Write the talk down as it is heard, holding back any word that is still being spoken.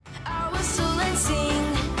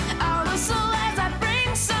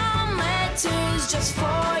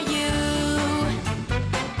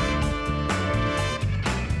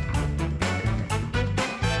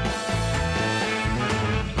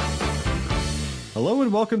Hello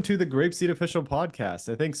and welcome to the GrapeSEED official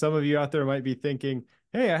podcast. I think some of you out there might be thinking,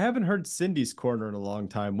 "Hey, I haven't heard Cindy's Corner in a long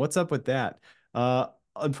time. What's up with that?"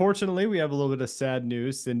 Unfortunately, we have a little bit of sad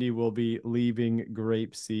news. Cindy will be leaving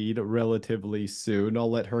GrapeSEED relatively soon.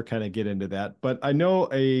 I'll let her kind of get into that. But I know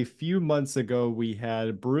a few months ago we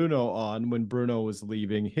had Bruno on when Bruno was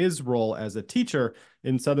leaving his role as a teacher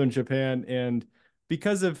in southern Japan, and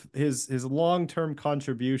because of his long-term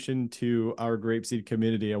contribution to our Grapeseed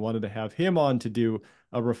community, I wanted to have him on to do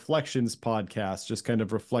a reflections podcast, just kind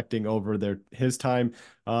of reflecting over his time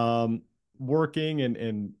working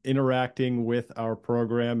and interacting with our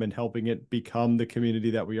program and helping it become the community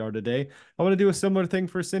that we are today. I want to do a similar thing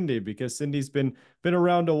for Cindy because Cindy's been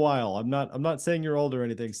around a while. I'm not saying you're old or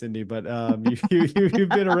anything, Cindy, but you've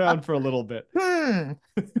been around for a little bit. Hmm.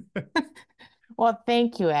 Well,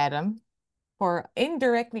 thank you, Adam, for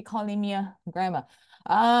indirectly calling me a grandma.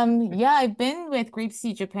 Yeah, I've been with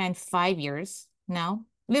GrapeSEED Japan 5 years now,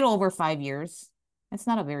 a little over 5 years. It's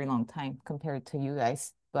not a very long time compared to you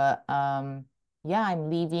guys, but yeah, I'm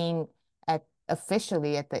leaving at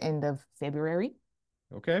officially at the end of February.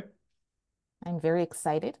 Okay. I'm very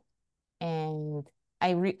excited, and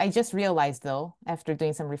I just realized though, after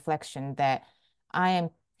doing some reflection, that I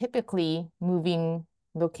am typically moving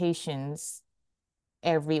locations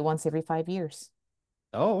every 5 years.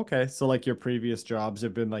 Oh, okay. So like your previous jobs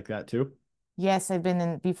have been like that too? Yes, I've been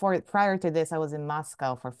in before prior to this, I was in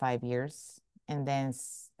Moscow for 5 years and then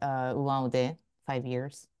Ulan-Ude 5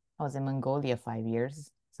 years. I was in Mongolia 5 years.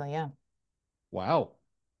 So yeah. Wow.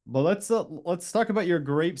 Well, let's talk about your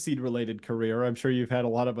grapeseed related career. I'm sure you've had a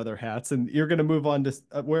lot of other hats, and you're going to move on to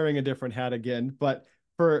wearing a different hat again. But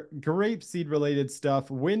for grapeseed related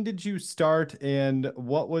stuff, when did you start, and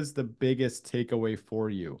what was the biggest takeaway for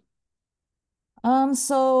you?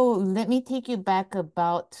 So let me take you back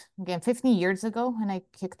about again 15 years ago when I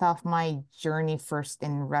kicked off my journey first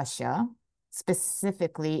in Russia,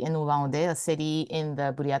 specifically in Ulan-Ude, a city in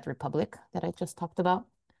the Buryat Republic that I just talked about.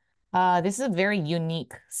 This is a very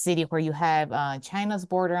unique city where you have China's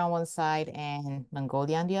border on one side and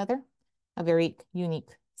Mongolia on the other. A very unique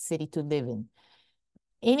city to live in.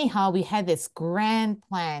 Anyhow, we had this grand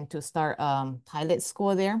plan to start pilot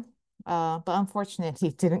school there, but unfortunately,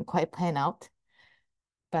 it didn't quite pan out.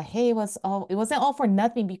 But hey, it wasn't all for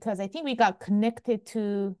nothing because I think we got connected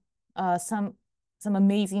to uh, some some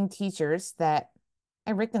amazing teachers that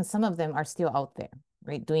I reckon some of them are still out there,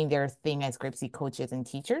 right, doing their thing as GrapeSeed coaches and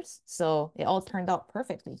teachers. So it all turned out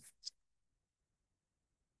perfectly.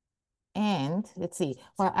 And let's see,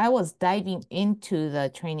 while I was diving into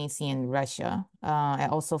the training scene in Russia, I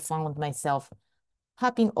also found myself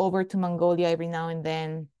hopping over to Mongolia every now and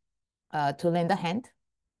then to lend a hand.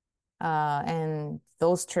 And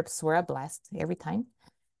those trips were a blast every time.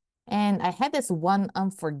 And I had this one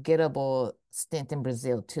unforgettable stint in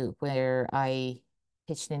Brazil too, where I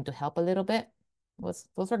pitched in to help a little bit. Was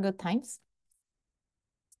those were good times.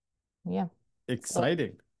 Yeah. So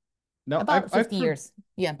Exciting. Now, about 15 years.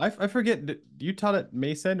 Yeah. I forget. You taught at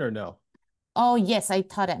Mason or no? Oh yes, I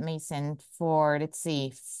taught at Mason for let's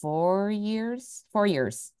see, 4 years. 4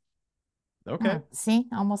 years. Okay. See,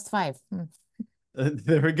 almost five.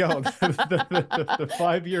 There we go. The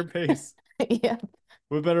 5 year pace. Yeah,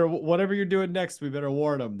 We better, whatever you're doing next, we better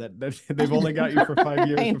warn them that they've only got you for 5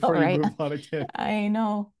 years I know, before you right? move on again. I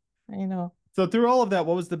know. I know. So through all of that,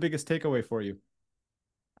 what was the biggest takeaway for you?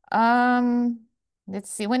 Um,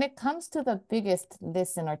 let's see. When it comes to the biggest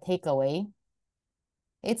lesson or takeaway,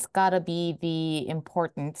 it's gotta be the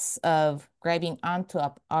importance of grabbing onto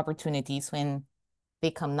opportunities when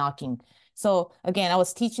they come knocking. So again, I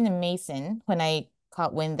was teaching in Mason when I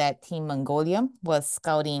caught wind that Team Mongolia was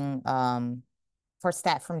scouting for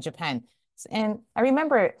staff from Japan. And I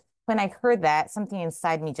remember when I heard that, something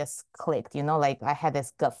inside me just clicked, like I had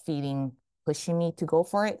this gut feeling pushing me to go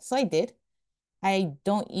for it. So I did. I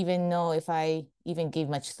don't even know if I even gave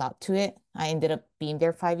much thought to it. I ended up being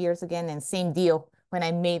there 5 years again, and same deal when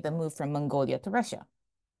I made the move from Mongolia to Russia.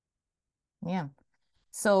 Yeah.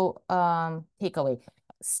 So, takeaway,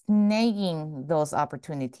 snagging those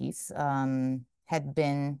opportunities had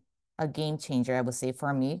been a game changer, I would say,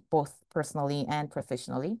 for me, both personally and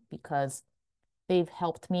professionally, because they've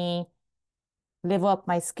helped me live up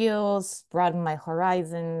my skills, broaden my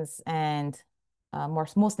horizons, and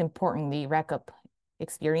most importantly, rack up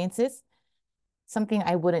experiences, something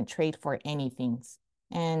I wouldn't trade for anything.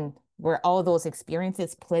 And were all those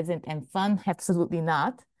experiences pleasant and fun? Absolutely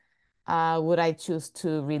not. Would I choose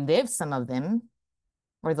to relive some of them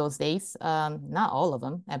or those days? Not all of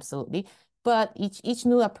them, absolutely. But each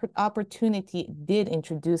new opportunity did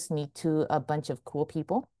introduce me to a bunch of cool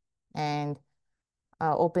people. And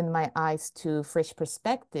opened my eyes to fresh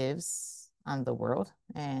perspectives on the world.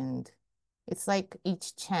 And it's like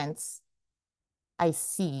each chance I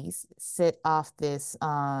see set off this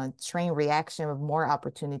train reaction of more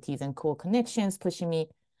opportunities and cool connections, pushing me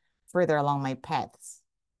further along my paths.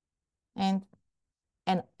 And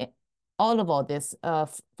and all this,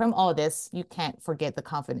 from all this, you can't forget the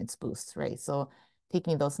confidence boost, right? So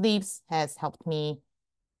taking those leaps has helped me,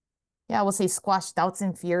 yeah, I would say squash doubts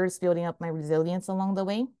and fears, building up my resilience along the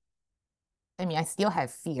way. I mean, I still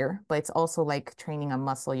have fear, but it's also like training a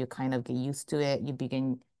muscle. You kind of get used to it. You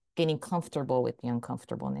begin getting comfortable with the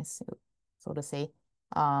uncomfortableness, so to say.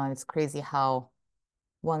 It's crazy how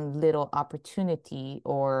one little opportunity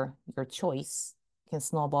or your choice can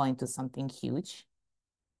snowball into something huge.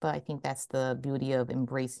 But I think that's the beauty of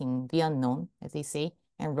embracing the unknown, as they say,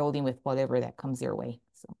 and rolling with whatever that comes your way.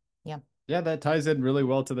 So, yeah. Yeah, that ties in really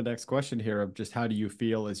well to the next question here of just how do you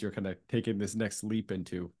feel as you're kind of taking this next leap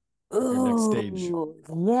into your next stage? Ooh,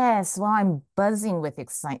 yes. Well, I'm buzzing with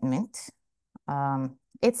excitement.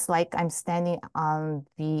 It's like I'm standing on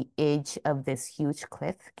the edge of this huge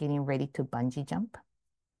cliff, getting ready to bungee jump.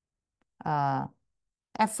 Uh,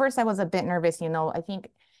 at first, I was a bit nervous. I think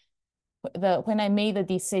the when I made the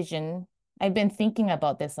decision, I've been thinking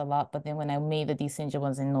about this a lot, but then when I made the decision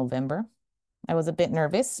was in November. I was a bit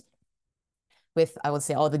nervous with, I would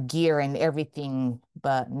say, all the gear and everything.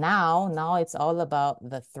 But now it's all about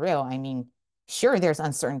the thrill. I mean, sure, there's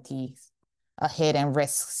uncertainties ahead and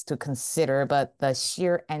risks to consider, but the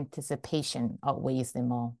sheer anticipation outweighs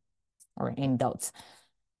them all, or any doubts.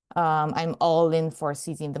 I'm all in for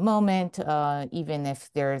seizing the moment, even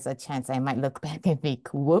if there's a chance I might look back and think,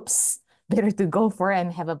 whoops, better to go for it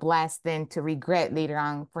and have a blast than to regret later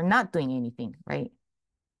on for not doing anything, right?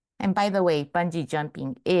 And by the way, bungee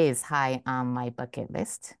jumping is high on my bucket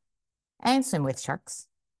list and swim with sharks.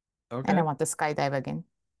 And I Okay. want to skydive again.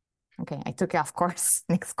 Okay, I took you off course.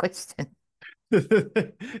 Next question.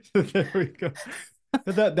 There we go.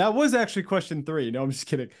 That was actually question three. No, I'm just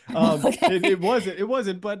kidding. It Okay.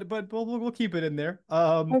 wasn't, but we'll keep it in there.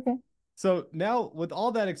 Okay. So now with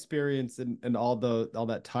all that experience and all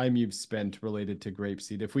that time you've spent related to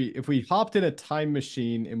Grapeseed, if we hopped in a time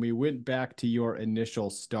machine and we went back to your initial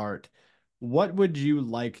start, what would you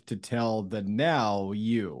like to tell the now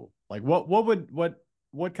you? Like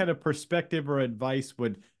what kind of perspective or advice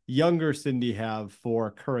would younger Cindy have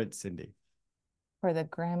for current Cindy? For the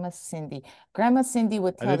Grandma Cindy. Grandma Cindy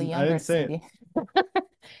would I tell the didn't I younger didn't say it. Cindy,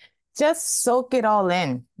 just soak it all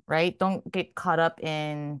in, right? Don't get caught up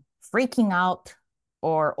in freaking out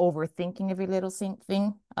or overthinking every little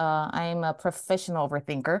thing. I'm a professional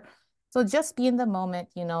overthinker. So just be in the moment,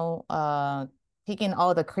 take in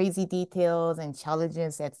all the crazy details and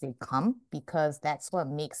challenges as they come, because that's what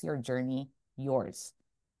makes your journey yours.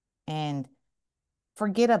 And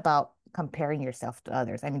forget about comparing yourself to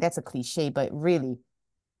others. I mean, that's a cliche, but really,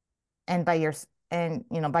 and by your and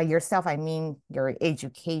by yourself, I mean your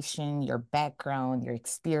education, your background, your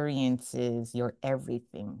experiences, your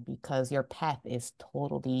everything, because your path is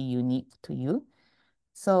totally unique to you.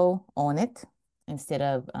 So own it instead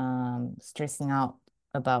of stressing out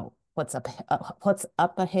about what's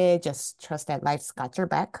up ahead. Just trust that life's got your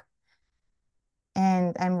back.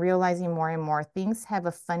 And I'm realizing more and more things have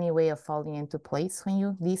a funny way of falling into place when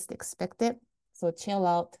you least expect it. So chill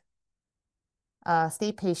out,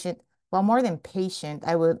 stay patient. Well, more than patient,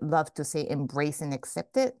 I would love to say embrace and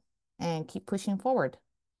accept it and keep pushing forward.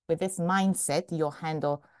 With this mindset, you'll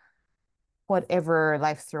handle whatever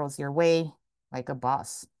life throws your way like a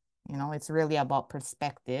boss. It's really about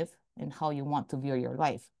perspective and how you want to view your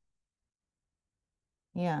life.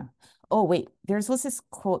 Yeah. Oh, wait, was this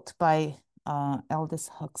quote by Aldous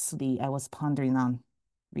Huxley I was pondering on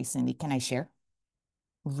recently. Can I share?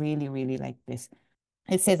 Really, really like this.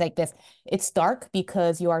 It says like this: it's dark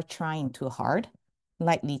because you are trying too hard.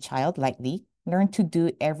 Lightly, child, lightly. Learn to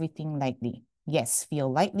do everything lightly. Yes,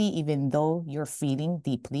 feel lightly even though you're feeling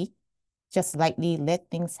deeply. Just lightly let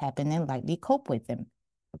things happen and lightly cope with them.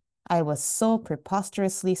 I was so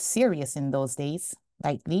preposterously serious in those days.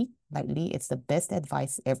 Lightly, lightly, it's the best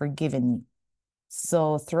advice ever given me.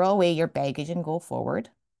 So throw away your baggage and go forward.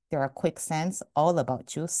 There are quicksands all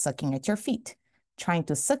about you, sucking at your feet, trying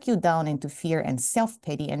to suck you down into fear and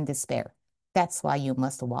self-pity and despair. That's why you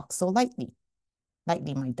must walk so lightly.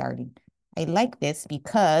 Lightly, my darling. I like this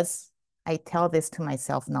because I tell this to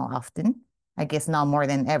myself now often. I guess now more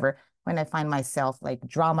than ever, when I find myself like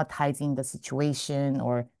dramatizing the situation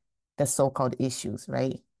or the so-called issues,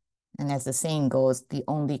 right? And as the saying goes, the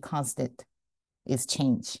only constant is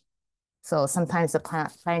change. So sometimes the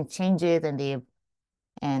plan changes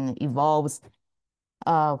and evolves.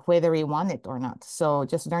 whether we want it or not. So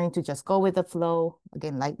just learning to just go with the flow,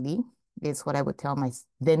 again, lightly, is what I would tell my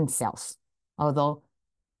then self. Although,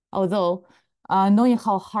 although, knowing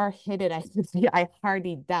how hard-headed I could be, I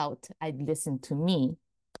hardly doubt I'd listen to me.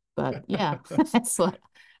 But yeah, that's what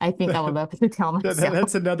I think I would love to tell myself.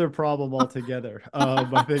 That's another problem altogether.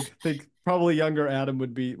 I think probably younger Adam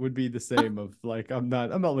would be the same of like I'm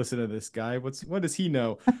not listening to this guy. What does he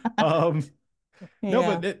know? Um, no,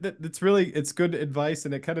 Yeah, but it's really it's good advice,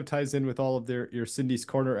 and it kind of ties in with all of your Cindy's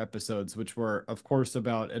Corner episodes, which were, of course,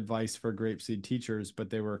 about advice for grapeseed teachers, but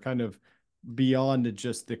they were kind of beyond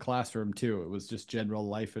just the classroom too. It was just general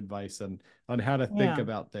life advice on how to think yeah,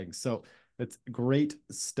 about things. So it's great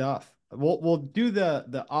stuff. We'll do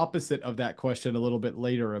the opposite of that question a little bit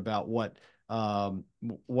later about what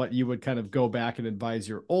you would kind of go back and advise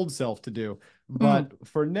your old self to do. mm. But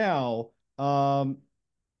for now,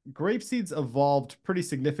 grape seeds evolved pretty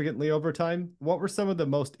significantly over time. What were some of the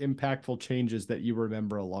most impactful changes that you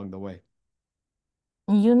remember along the way?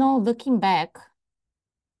 Looking back,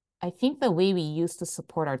 I think the way we used to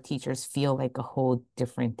support our teachers feel like a whole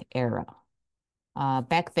different era.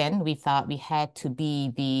 Back then, we thought we had to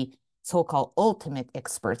be the so-called ultimate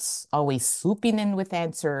experts, always swooping in with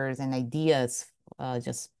answers and ideas,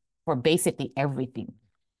 just for basically everything.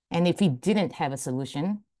 And if we didn't have a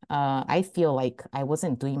solution, I feel like I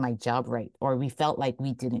wasn't doing my job right, or we felt like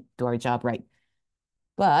we didn't do our job right.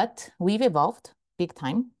 But we've evolved big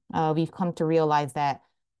time. We've come to realize that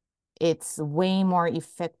it's way more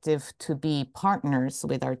effective to be partners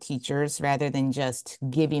with our teachers rather than just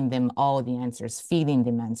giving them all the answers, feeding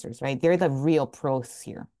them answers, right? They're the real pros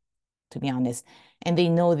here, to be honest. And they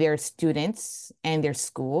know their students and their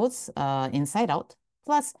schools inside out.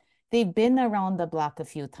 Plus, they've been around the block a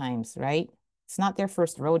few times, right? It's not their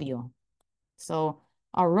first rodeo. So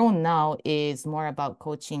our role now is more about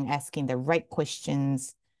coaching, asking the right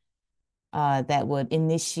questions, that would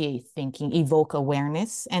initiate thinking, evoke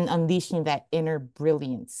awareness, and unleashing that inner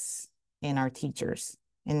brilliance in our teachers.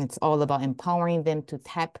 And it's all about empowering them to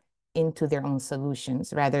tap into their own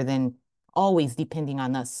solutions rather than always depending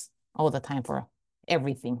on us all the time for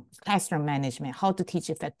everything. Classroom management, how to teach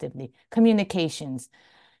effectively, communications,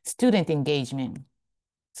 student engagement,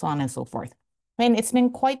 so on and so forth. And it's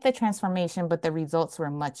been quite the transformation, but the results were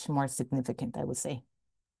much more significant, I would say.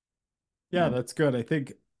 Yeah, Yeah. that's good. I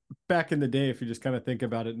think back in the day, if you just kind of think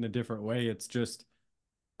about it in a different way, it's just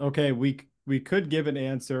okay, we could give an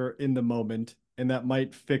answer in the moment, and that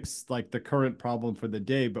might fix like the current problem for the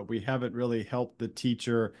day, but we haven't really helped the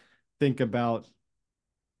teacher think about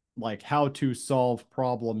like how to solve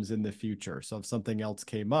problems in the future. So if something else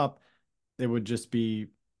came up, it would just be,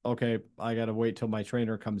 okay, I got to wait till my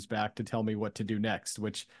trainer comes back to tell me what to do next,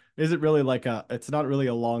 which isn't really it's not really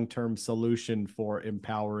a long-term solution for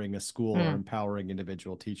empowering a school or Mm, empowering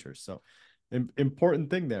individual teachers. So important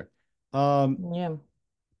thing there. Um, yeah.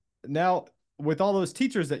 Now, with all those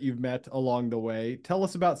teachers that you've met along the way, tell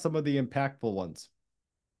us about some of the impactful ones.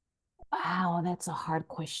 Wow, that's a hard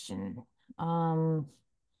question. Um,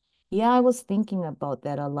 yeah, I was thinking about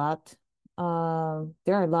that a lot. There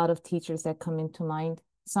are a lot of teachers that come into mind.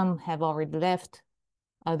 Some have already left,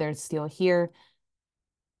 others still here.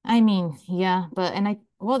 I mean, yeah,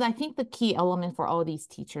 well, I think the key element for all these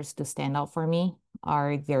teachers to stand out for me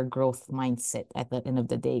are their growth mindset at the end of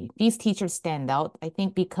the day. These teachers stand out, I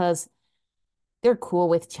think, because they're cool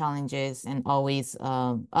with challenges and always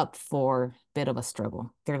up for a bit of a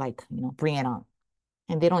struggle. They're like, bring it on.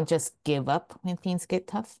 And they don't just give up when things get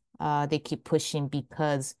tough. They keep pushing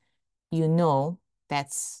because you know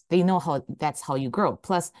they know how that's how you grow.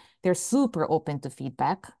 Plus, they're super open to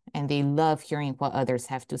feedback and they love hearing what others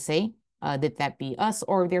have to say. Did that be us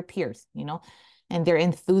or their peers? And their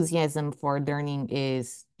enthusiasm for learning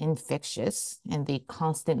is infectious and they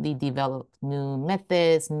constantly develop new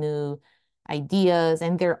methods, new ideas,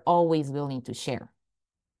 and they're always willing to share.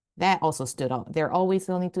 That also stood out. They're always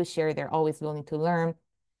willing to share, they're always willing to learn.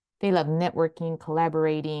 They love networking,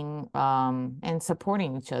 collaborating, and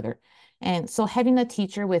supporting each other. And so having a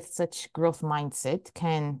teacher with such growth mindset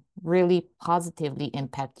can really positively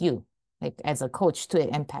impact you. Like as a coach too,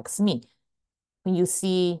 it impacts me. When you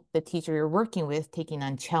see the teacher you're working with taking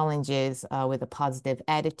on challenges with a positive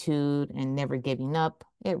attitude and never giving up,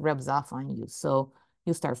 it rubs off on you. So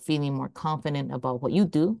you start feeling more confident about what you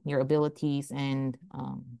do, your abilities, and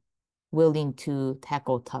willing to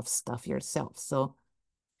tackle tough stuff yourself. So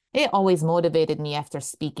it always motivated me after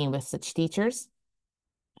speaking with such teachers.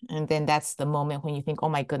 And then that's the moment when you think, oh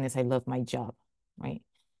my goodness, I love my job, right?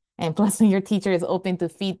 And plus, when your teacher is open to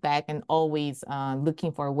feedback and always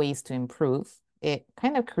looking for ways to improve, it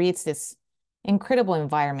kind of creates this incredible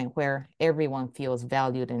environment where everyone feels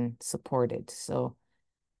valued and supported. So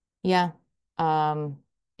yeah, um,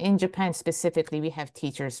 in Japan specifically, we have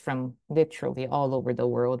teachers from literally all over the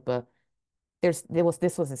world, but there was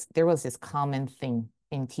this common thing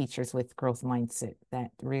in teachers with growth mindset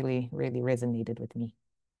that really, really resonated with me.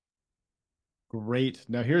 Great.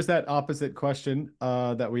 Now here's that opposite question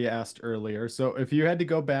that we asked earlier. So if you had to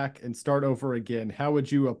go back and start over again, how would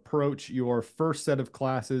you approach your first set of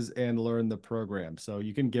classes and learn the program? So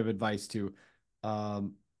you can give advice to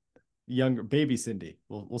um, younger baby Cindy.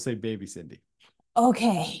 We'll say baby Cindy.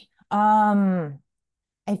 Okay. I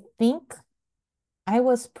think I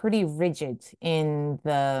was pretty rigid in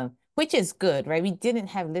the, which is good, right? We didn't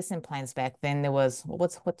have lesson plans back then. There was what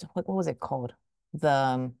was it called?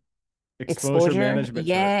 The Exposure exposure. management chart.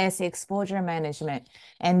 Yes, exposure management.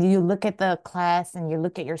 And you look at the class and you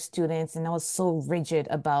look at your students, and I was so rigid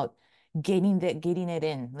about getting it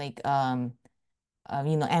in. Like am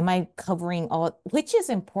I covering all, which is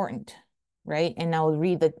important, right? And I'll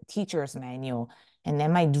read the teacher's manual. And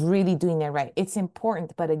am I really doing it right? It's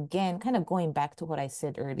important, but again, kind of going back to what I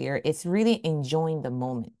said earlier, it's really enjoying the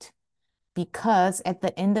moment. Because at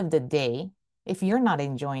the end of the day, if you're not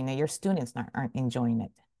enjoying it, your students aren't enjoying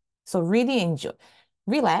it. So really enjoy,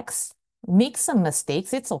 relax, make some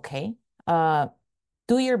mistakes. It's okay. Uh,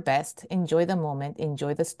 do your best, enjoy the moment,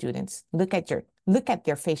 enjoy the students, look at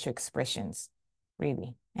their facial expressions,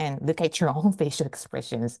 really, and look at your own facial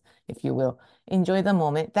expressions, if you will. Enjoy the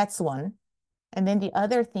moment. That's one. And then the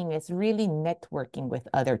other thing is really networking with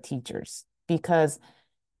other teachers because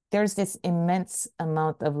there's this immense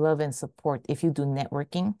amount of love and support if you do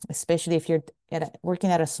networking, especially if you're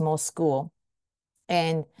working at a small school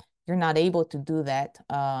and you're not able to do that.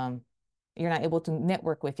 You're not able to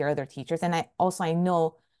network with your other teachers. And I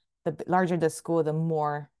know the larger the school, the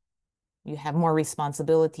more you have more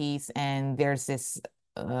responsibilities, and there's this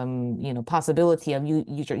possibility of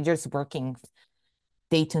you're just working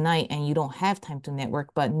day to night and you don't have time to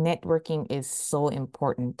network. But networking is so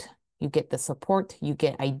important. You get the support, you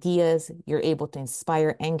get ideas, you're able to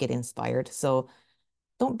inspire and get inspired. So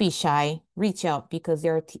don't be shy, reach out because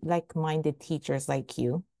there are like-minded teachers like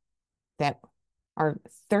you that are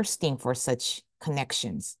thirsting for such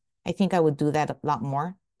connections. I think I would do that a lot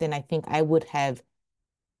more than I think I would have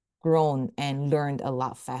grown and learned a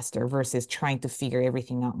lot faster versus trying to figure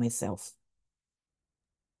everything out myself.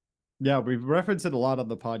 Yeah, we've referenced it a lot on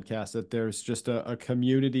the podcast that there's just a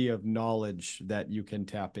community of knowledge that you can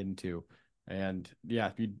tap into. And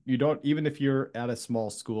yeah, you don't, even if you're at a small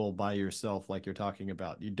school by yourself, like you're talking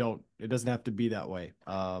about, it doesn't have to be that way.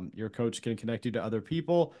 Your coach can connect you to other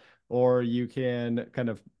people, or you can kind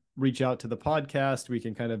of reach out to the podcast. We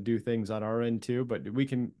can kind of do things on our end too, but we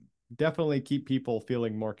can definitely keep people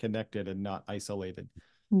feeling more connected and not isolated.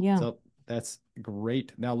 Yeah. So that's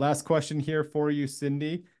great. Now, last question here for you,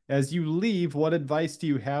 Cindy. As you leave, what advice do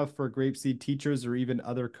you have for GrapeSEED teachers or even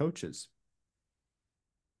other coaches?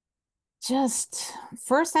 Just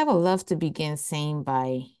first, I would love to begin saying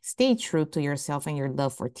by stay true to yourself and your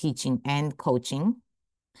love for teaching and coaching.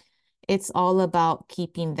 It's all about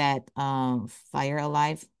keeping that fire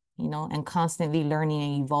alive, and constantly learning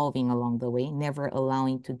and evolving along the way, never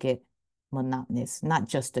allowing to get monotonous, not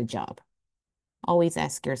just a job. Always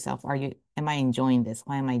ask yourself, am I enjoying this?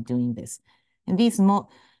 Why am I doing this? And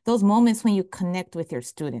those moments when you connect with your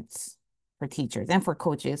students, for teachers and for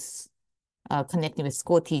coaches, connecting with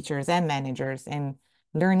school teachers and managers and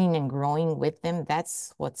learning and growing with them,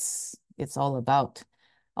 that's it's all about.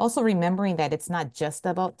 Also remembering that it's not just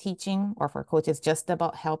about teaching or for coaches, just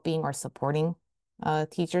about helping or supporting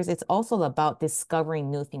teachers. It's also about discovering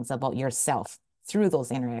new things about yourself through those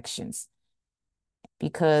interactions.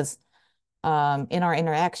 Because in our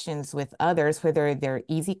interactions with others, whether they're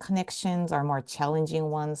easy connections or more challenging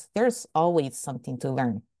ones, there's always something to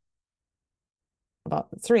learn about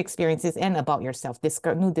through experiences and about yourself,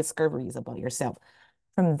 new discoveries about yourself.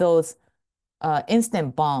 From those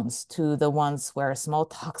instant bombs to the ones where small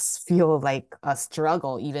talks feel like a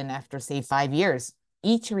struggle even after, say, 5 years.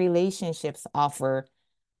 Each relationships offer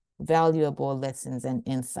valuable lessons and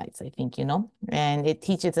insights, I think, and it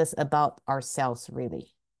teaches us about ourselves,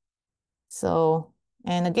 really. So,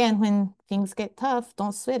 and again, when things get tough,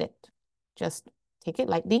 don't sweat it. Just take it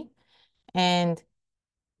lightly. And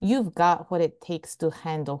you've got what it takes to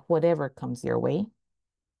handle whatever comes your way.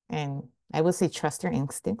 And I would say trust your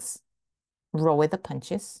instincts, roll with the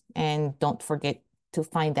punches, and don't forget to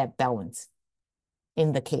find that balance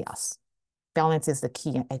in the chaos. Balance is the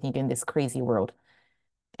key, I think, in this crazy world.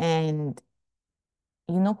 And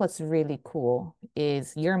you know what's really cool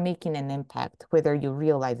is you're making an impact, whether you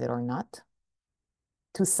realize it or not,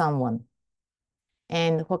 to someone.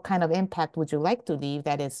 And what kind of impact would you like to leave?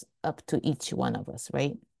 That is up to each one of us,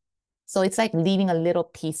 right? So it's like leaving a little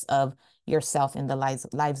piece of yourself in the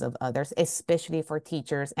lives of others, especially for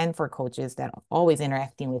teachers and for coaches that are always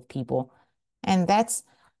interacting with people. And that's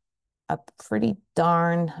a pretty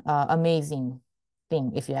darn amazing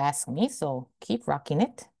thing, if you ask me. So keep rocking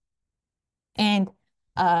it. And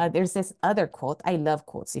there's this other quote. I love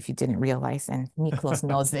quotes, if you didn't realize, and Miklos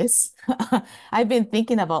knows this. I've been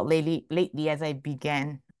thinking about lately as I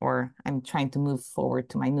began, or I'm trying to move forward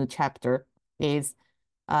to my new chapter, is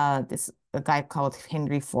this a guy called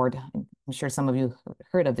Henry Ford. I'm sure some of you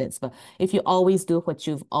heard of this, but if you always do what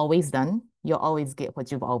you've always done, you'll always get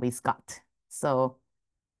what you've always got. So,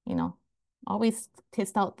 you know, always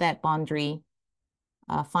test out that boundary,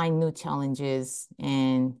 find new challenges,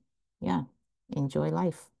 and yeah, enjoy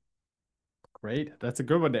life. Great. That's a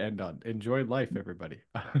good one to end on. Enjoy life, everybody.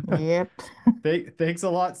 Yep. Thanks a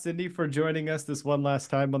lot, Cindy, for joining us this one last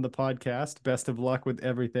time on the podcast. Best of luck with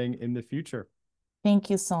everything in the future.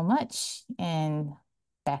 Thank you so much. And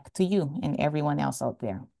back to you and everyone else out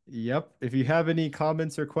there. Yep. If you have any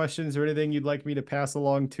comments or questions or anything you'd like me to pass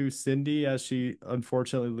along to Cindy as she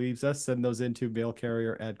unfortunately leaves us, send those into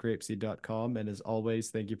mailcarrier@grapeseed.com. And as always,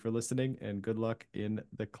 thank you for listening and good luck in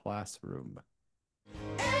the classroom.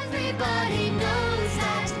 Everybody knows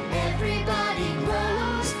that everybody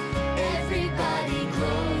grows, everybody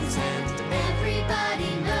grows, and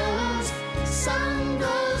everybody knows some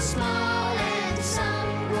grow.